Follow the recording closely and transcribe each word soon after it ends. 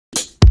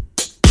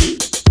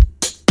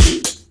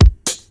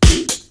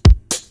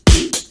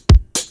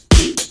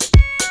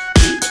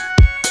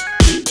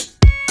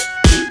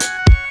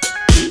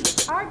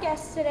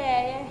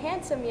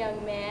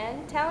young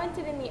man,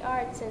 talented in the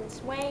arts and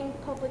swaying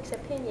public's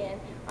opinion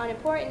on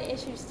important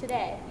issues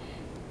today.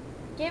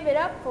 Give it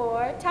up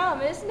for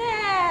Thomas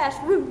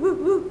Nast! Woo, woo,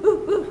 woo,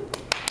 woo, woo.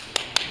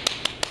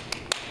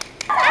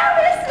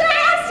 Thomas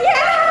Nast,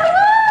 yeah!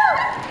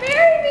 Woo!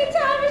 Marry me,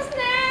 Thomas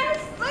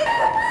Nast! Woo!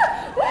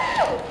 Woo!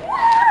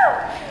 Woo!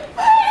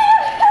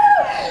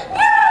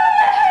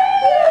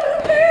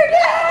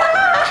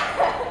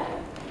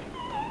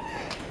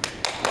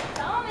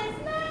 Thomas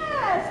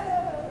Nast!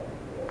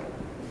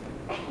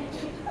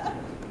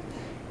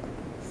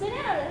 Sit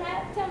down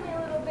and tell me a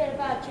little bit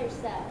about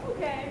yourself.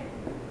 Okay.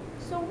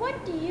 So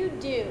what do you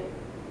do?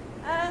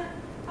 I'm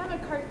a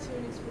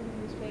cartoonist for the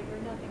newspaper,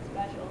 nothing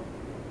special.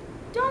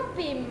 Don't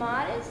be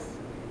modest.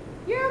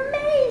 You're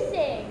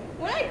amazing.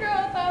 When I grow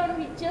up, I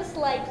want to be just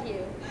like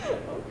you.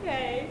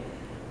 Okay.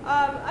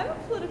 I'm a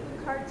political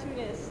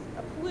cartoonist,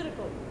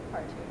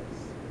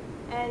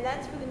 and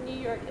that's for the New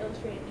York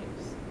Illustrated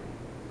News.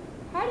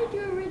 How did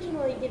you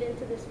originally get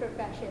into this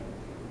profession?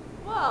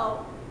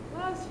 Well,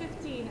 when I was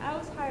 15, I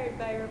was hired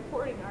by a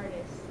reporting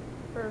artist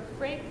for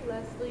Frank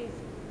Leslie's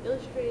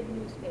Illustrated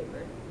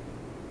newspaper.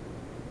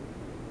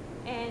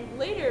 And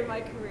later in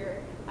my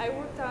career, I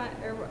worked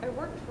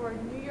for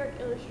New York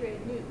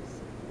Illustrated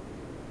News.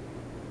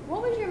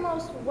 What was your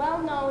most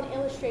well-known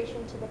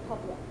illustration to the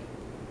public?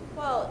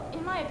 Well,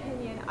 in my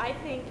opinion, I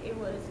think it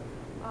was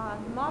the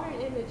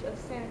modern image of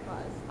Santa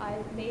Claus. I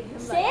made him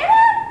Santa?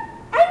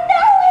 I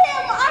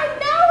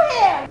know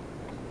him!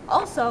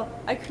 Also,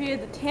 I created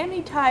the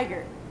Tammy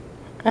Tiger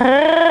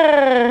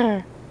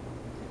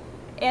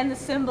and the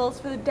symbols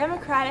for the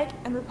Democratic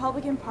and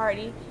Republican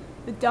Party,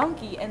 the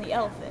donkey and the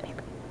elephant.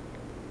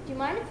 Do you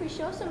mind if we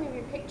show some of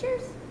your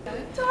pictures?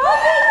 Thomas, we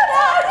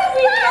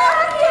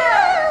love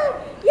you!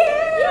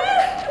 Yeah!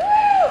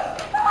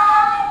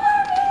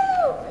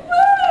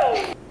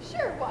 Woo!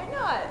 Sure, why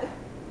not?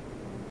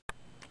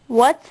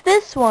 What's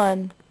this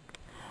one?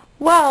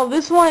 Well,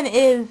 this one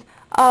is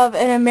of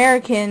an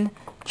American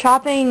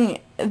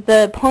chopping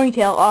the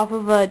ponytail off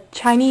of a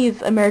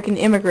Chinese American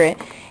immigrant,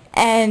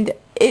 and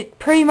it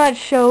pretty much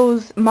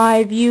shows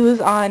my views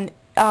on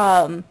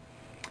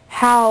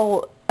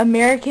how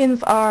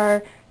Americans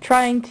are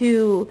trying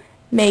to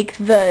make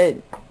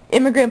the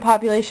immigrant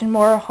population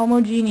more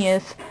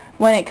homogeneous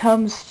when it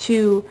comes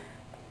to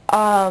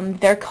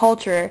their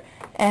culture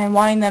and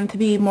wanting them to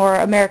be more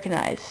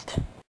Americanized.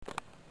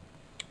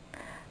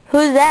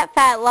 Who's that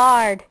fat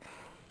lard?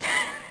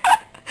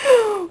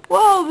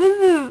 Well,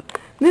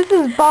 this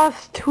is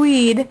Boss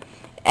Tweed,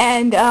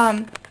 and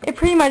it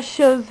pretty much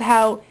shows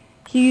how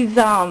he's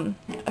a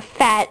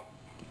fat,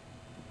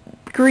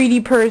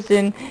 greedy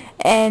person,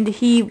 and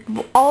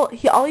all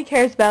he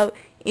cares about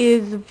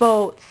is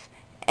votes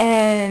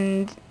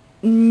and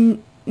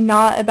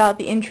not about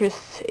the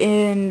interests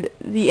in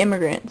the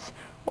immigrants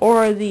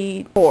or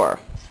the poor.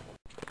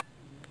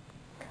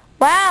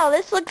 Wow,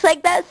 this looks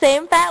like that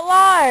same fat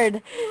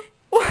lard.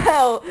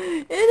 Well,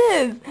 it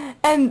is.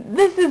 And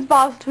this is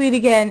Boss Tweed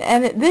again,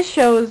 and this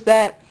shows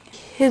that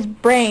his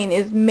brain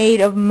is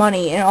made of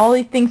money, and all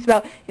he thinks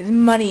about is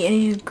money, and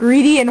he's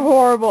greedy and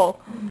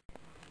horrible.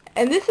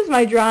 And this is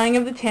my drawing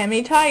of the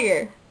Tammy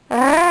Tiger.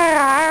 That's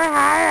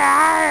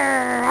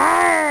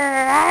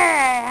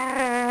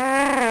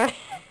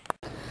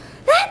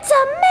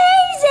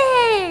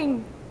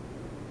amazing!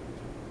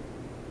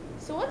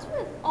 So what's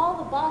with all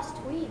the Boss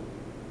Tweed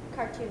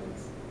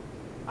cartoons?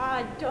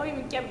 Don't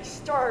even get me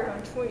started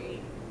on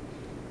Tweety.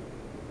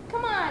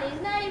 Come on,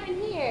 he's not even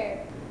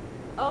here.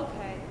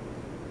 Okay.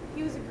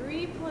 He was a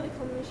greedy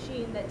political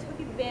machine that took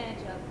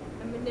advantage of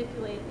and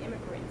manipulated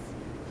immigrants.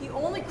 He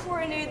only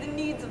coordinated the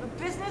needs of the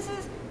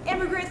businesses,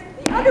 immigrants,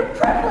 the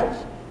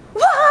underprivileged.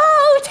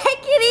 Whoa,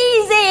 take it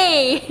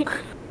easy!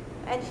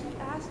 And he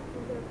asked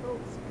for their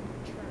votes in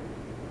return.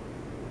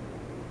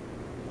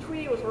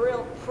 Tweety was a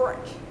real prick.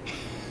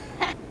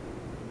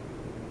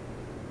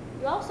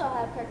 You also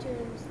have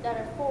cartoons that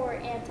are for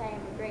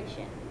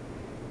anti-immigration.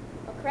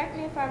 Well, correct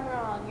me if I'm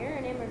wrong, you're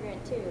an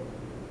immigrant too,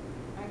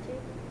 aren't you?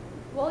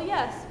 Well,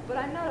 yes, but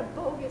I'm not a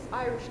bogus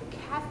Irish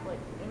Catholic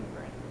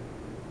immigrant.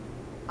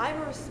 I'm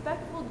a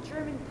respectful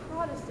German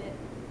Protestant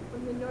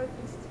from the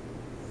northeast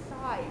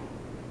side.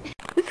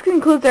 This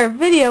concludes our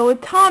video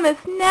with Thomas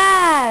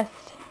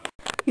Nast.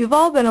 You've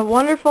all been a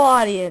wonderful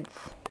audience.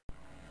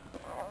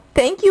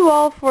 Thank you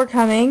all for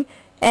coming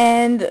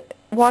and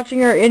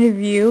watching our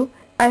interview.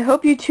 I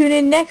hope you tune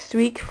in next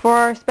week for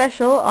our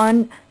special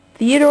on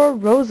Theodore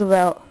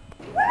Roosevelt.